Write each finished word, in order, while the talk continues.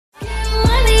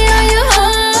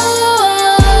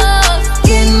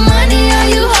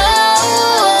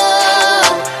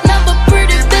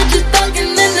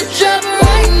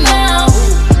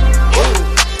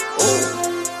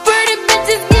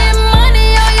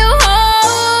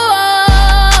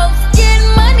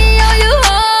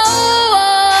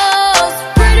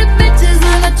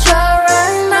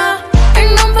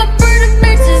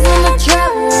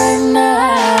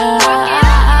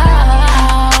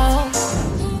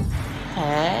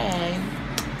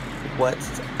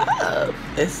what's up?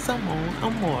 It's Simone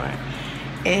Amore,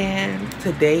 and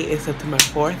today is September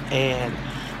 4th, and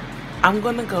I'm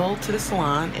gonna go to the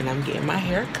salon and I'm getting my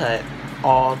hair cut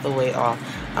all the way off.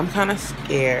 I'm kind of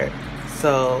scared,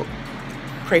 so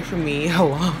pray for me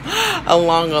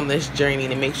along on this journey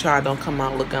to make sure I don't come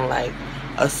out looking like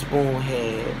a spoon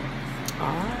head.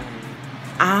 Alright.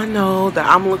 I know that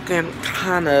I'm looking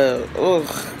kind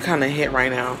of hit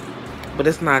right now, but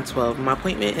it's not 12. My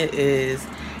appointment is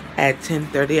at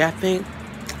 10:30, I think.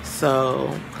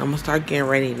 So I'm gonna start getting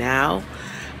ready now,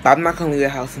 but I'm not gonna leave the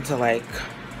house until like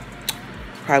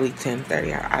probably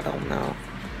 10:30. I don't know.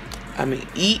 I'm gonna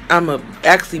eat. I'm gonna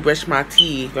actually brush my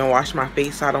teeth and wash my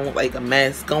face so I don't look like a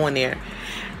mess going there,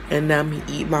 and then I'm gonna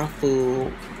eat my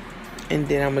food, and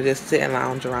then I'm gonna just sit and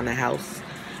lounge around the house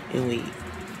and wait.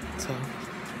 So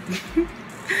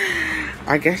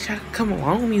I guess y'all can come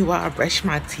along with me while I brush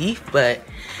my teeth, but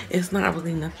it's not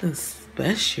really nothing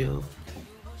special.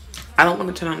 I don't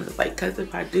want to turn on the light because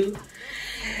if I do,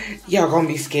 y'all gonna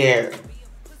be scared.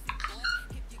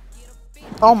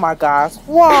 Oh my gosh,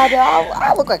 wow,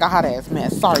 I look like a hot ass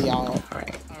mess. Sorry, y'all.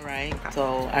 Alright,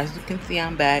 so as you can see,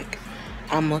 I'm back.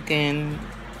 I'm looking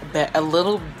a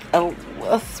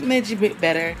smidge bit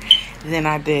better than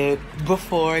I did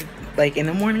before, like in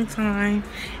the morning time,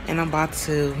 and I'm about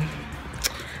to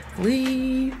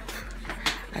leave.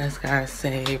 I just gotta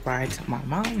say bye to my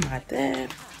mom, my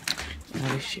dad,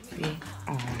 and we should be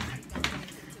on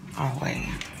our way.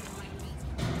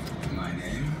 My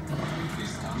name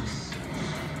is Thomas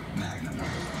Magnum.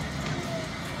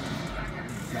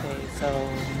 Okay, so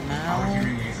now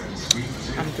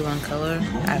I'm doing color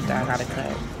after I got a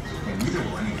cut,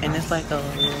 and it's like a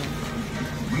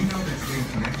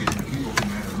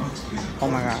oh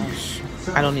my gosh,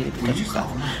 I don't need to touch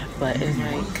stuff, but it's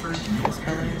like this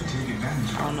color.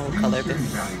 I don't know what color this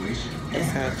is.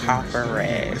 It's a copper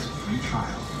red.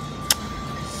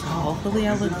 So hopefully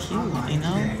I look cute, you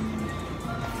know,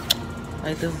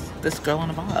 like this girl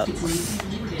in a box.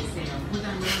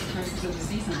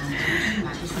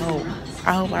 Oh,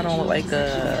 I hope I don't look like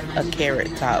a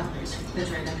carrot top.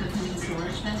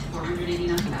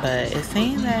 But it's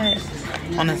saying that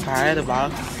on the side of the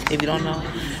box, if you don't know,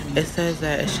 it says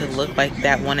that it should look like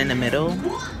that one in the middle.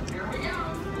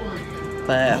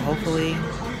 But hopefully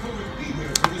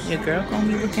your girl gonna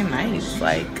be looking nice.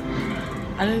 Like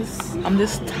I'm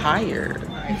just tired.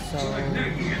 So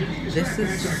this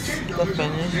is the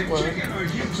finished look.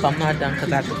 So I'm not done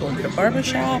because I have to go to the barber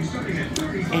shop,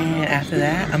 and after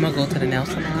that I'm gonna go to the nail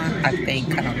salon. I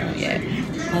think, I don't know yet,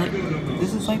 but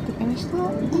this is like the finished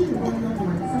look.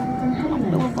 I'm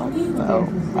feeling myself,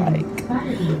 like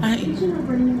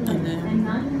and then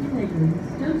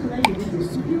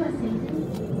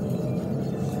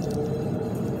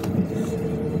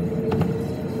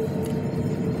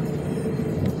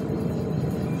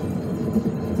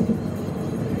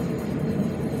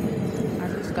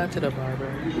got to the barber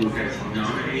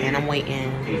and I'm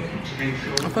waiting. I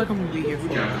feel like I'm gonna be here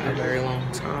for a very long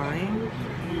time,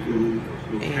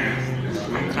 and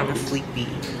I'm kind of sleepy,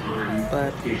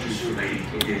 but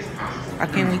I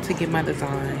can't wait to get my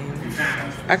designs.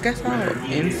 I guess I'll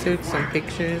insert some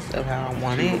pictures of how I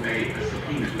want it,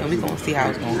 and we're gonna see how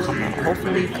it's gonna come out.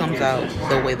 Hopefully it comes out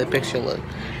the way the picture looks.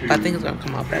 I think it's gonna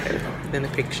come out better than the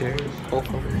picture,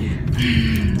 hopefully. I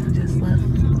just left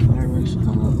the barber shop.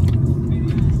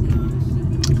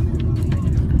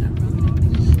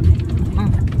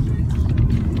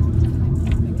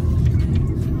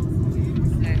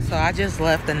 So I just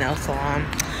left the nail salon.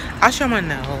 I'll show my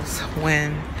nails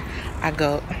when I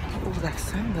go. Oh, that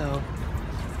sun though.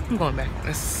 I'm going back in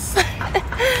the sun.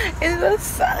 In the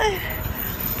sun.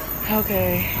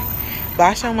 Okay. But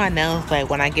I'll show my nails like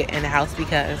when I get in the house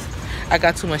because I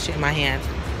got too much shit in my hands.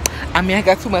 I mean, I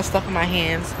got too much stuff in my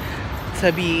hands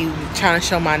to be trying to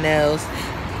show my nails.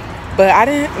 But I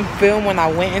didn't film when I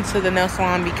went into the nail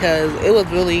salon because it was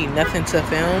really nothing to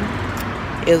film.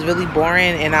 It was really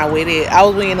boring, and I was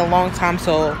waiting a long time,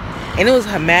 so, and it was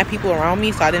mad people around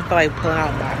me, so I didn't feel like pulling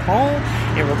out my phone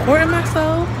and recording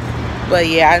myself. But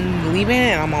yeah, I'm leaving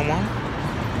and I'm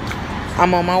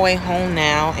on my way home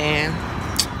now, and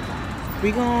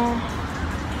we gonna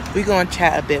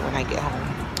chat a bit when I get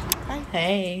home.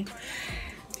 Hey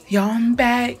y'all, I'm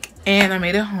back and I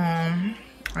made it home.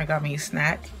 I got me a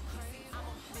snack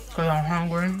because I'm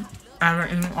hungry. I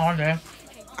haven't eaten all day.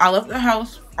 I left the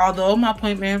house, although my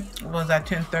appointment was at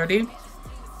 10:30.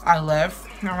 I left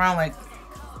around like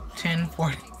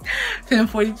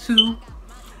 10:42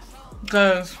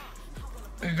 because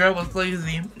the girl was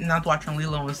lazy and I was watching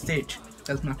Lilo and Stitch.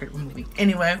 That's my favorite movie.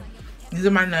 Anyway, these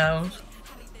are my nails.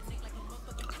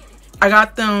 I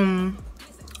got them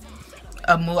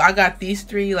a mood. I got these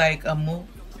three like a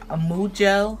mood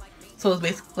gel. So it's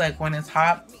basically like when it's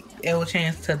hot, it will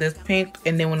change to this pink,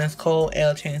 and then when it's cold,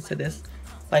 it'll change to this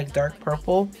like dark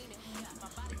purple.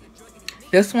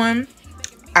 This one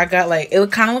I got like,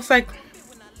 it kind of looks like,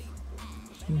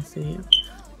 let me see.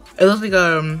 It looks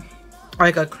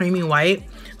like a creamy white,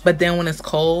 but then when it's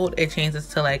cold, it changes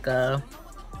to like a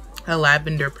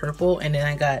lavender purple. And then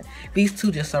I got these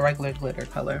two just a regular glitter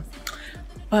color.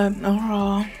 But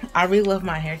overall, I really love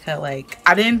my haircut. Like,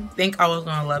 I didn't think I was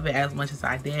gonna love it as much as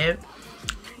I did,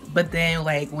 but then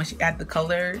like when she added the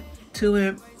color to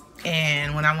it,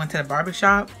 and when I went to the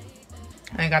barbershop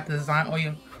and I got the design, oh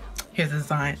yeah, here's the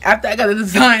design. After I got the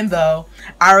design though,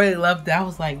 I really loved it. I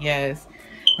was like, yes,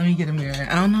 let me get a mirror.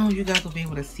 I don't know if you guys will be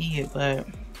able to see it, but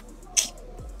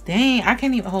dang, I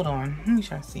can't even, hold on, let me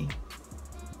try to see.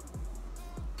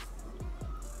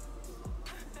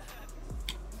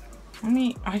 Let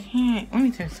me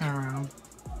turn around.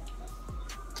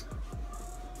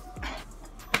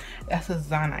 That's the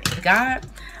design I got.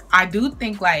 I do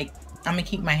think like I'm gonna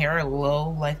keep my hair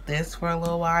low like this for a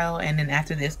little while, and then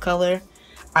after this color,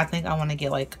 I think I want to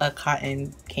get like a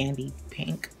cotton candy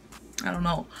pink. I don't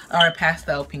know, or a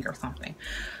pastel pink or something.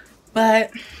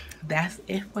 But that's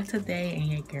it for today, and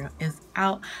your girl is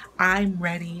out. I'm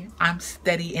ready, I'm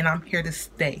steady, and I'm here to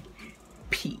stay.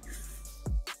 Peace.